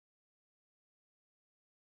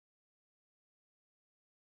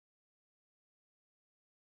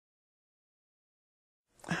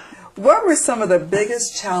What were some of the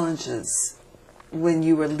biggest challenges when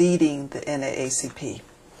you were leading the NAACP?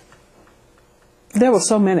 There were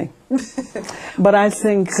so many, but I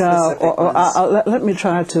think let me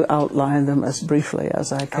try to outline them as briefly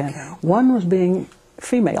as I can. Okay. One was being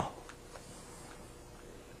female,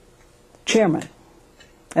 chairman,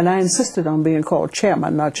 and I insisted on being called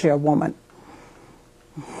chairman, not chairwoman.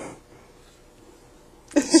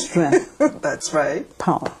 Strength. That's right.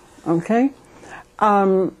 Power. Okay.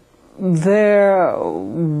 There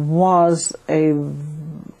was a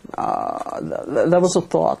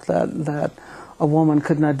thought that a woman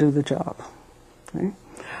could not do the job. Okay?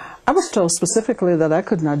 I was told specifically that I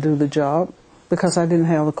could not do the job because I didn't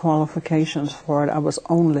have the qualifications for it. I was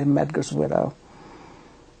only Medgar's widow.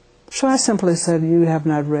 So I simply said, you have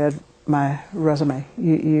not read my resume.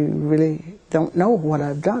 You really don't know what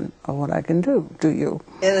I've done or what I can do you?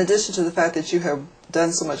 In addition to the fact that you have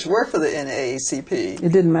done so much work for the NAACP.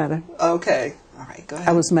 It didn't matter. Okay. All right, go ahead.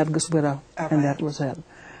 I was Medgar's widow, and that was it.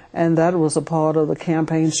 And that was a part of the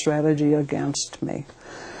campaign strategy against me.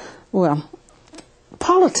 Well,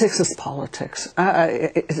 politics is politics.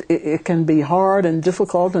 It can be hard and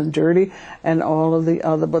difficult and dirty and all of the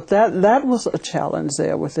other, but that was a challenge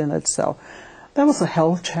there within itself. That was a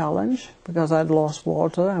health challenge because I'd lost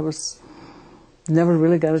Walter. I never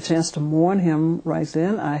really got a chance to mourn him right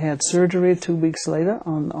then. I had surgery 2 weeks later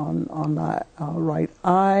on my right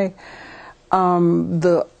eye.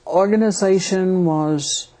 The organization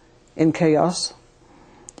was in chaos,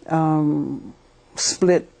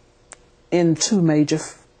 split in two major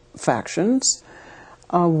factions.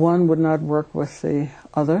 One would not work with the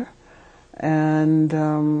other, and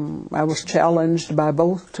I was challenged by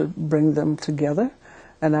both to bring them together,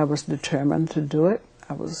 and I was determined to do it.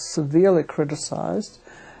 I was severely criticized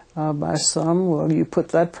by some. Well, you put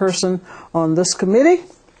that person on this committee,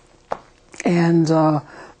 and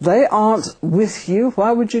they aren't with you.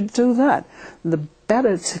 Why would you do that? The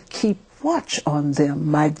better to keep watch on them,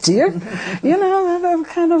 my dear. You know, that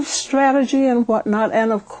kind of strategy and whatnot.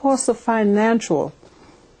 And of course, the financial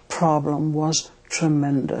problem was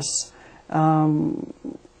tremendous. The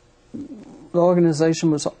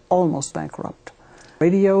organization was almost bankrupt.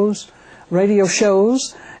 Radio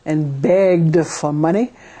shows, and begged for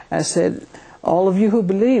money. I said, all of you who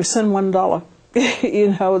believe, send $1.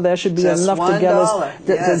 You know, there should be just enough to get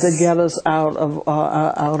yes. to get us out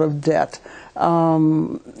of debt.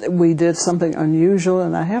 We did something unusual,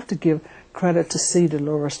 and I have to give credit to C.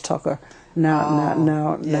 Dolores Tucker,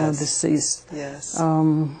 now deceased. Yes.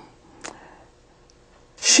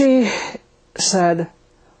 She said,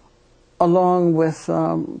 along with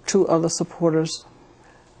two other supporters,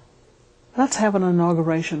 let's have an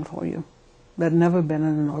inauguration for you. There'd never been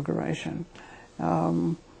an inauguration.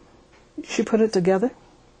 She put it together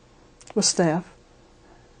with staff,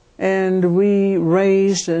 and we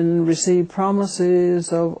raised and received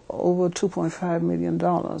promises of over $2.5 million.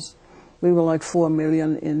 We were like $4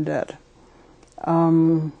 million in debt.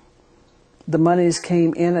 The monies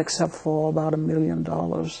came in except for about $1 million,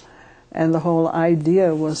 and the whole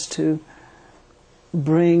idea was to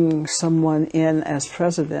bring someone in as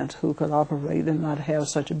president who could operate and not have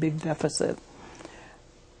such a big deficit.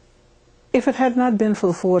 If it had not been for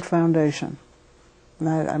the Ford Foundation, and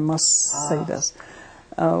I must say this,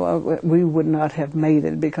 we would not have made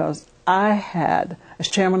it, because I had, as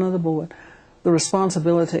chairman of the board, the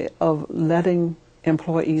responsibility of letting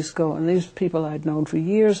employees go. And these people I'd known for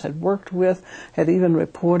years, had worked with, had even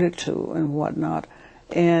reported to and whatnot.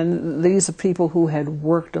 And these are people who had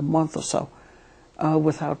worked a month or so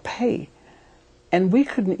without pay. And we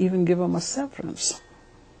couldn't even give them a severance.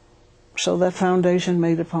 So that foundation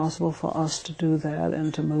made it possible for us to do that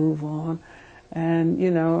and to move on. And,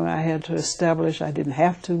 you know, I had to establish, I didn't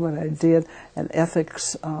have to, but I did, an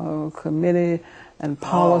ethics committee and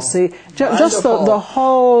policy. Just the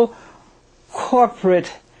whole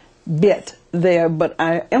corporate bit there. But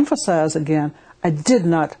I emphasize again, I did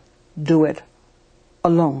not do it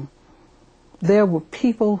alone. There were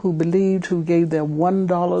people who believed, who gave their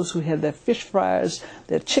 $1, who had their fish fries,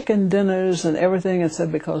 their chicken dinners and everything, and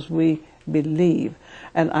said, because we believe.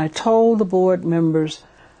 And I told the board members,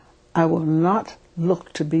 I will not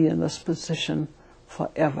look to be in this position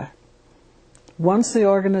forever. Once the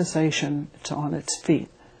organization is on its feet,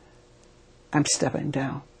 I'm stepping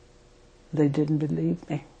down. They didn't believe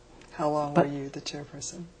me. How long were you the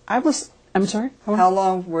chairperson? I'm sorry? How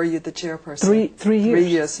long were you the chairperson? 3 years. 3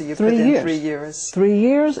 years, so you put in 3 years. 3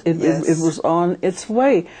 years, Yes. it was on its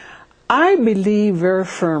way. I believe very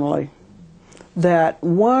firmly that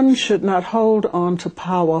one should not hold on to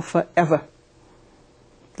power forever.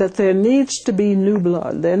 that there needs to be new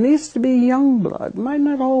blood. There needs to be young blood. Might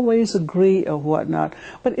not always agree or whatnot,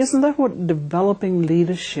 but isn't that what developing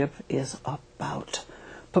leadership is about?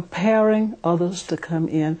 Preparing others to come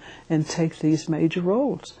in and take these major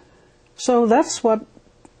roles. So that's what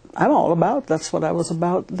I'm all about. That's what I was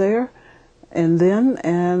about there.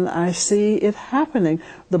 And I see it happening.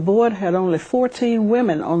 The board had only 14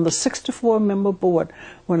 women on the 64-member board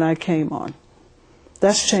when I came on.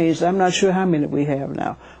 That's changed. I'm not sure how many we have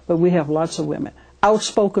now, but we have lots of women.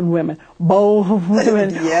 Outspoken women, bold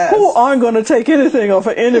women, yes, who aren't going to take anything off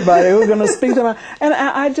of anybody, who are going to speak to them. And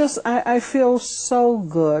I feel so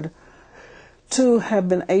good to have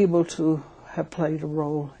been able to have played a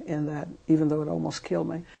role in that, even though it almost killed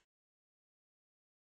me.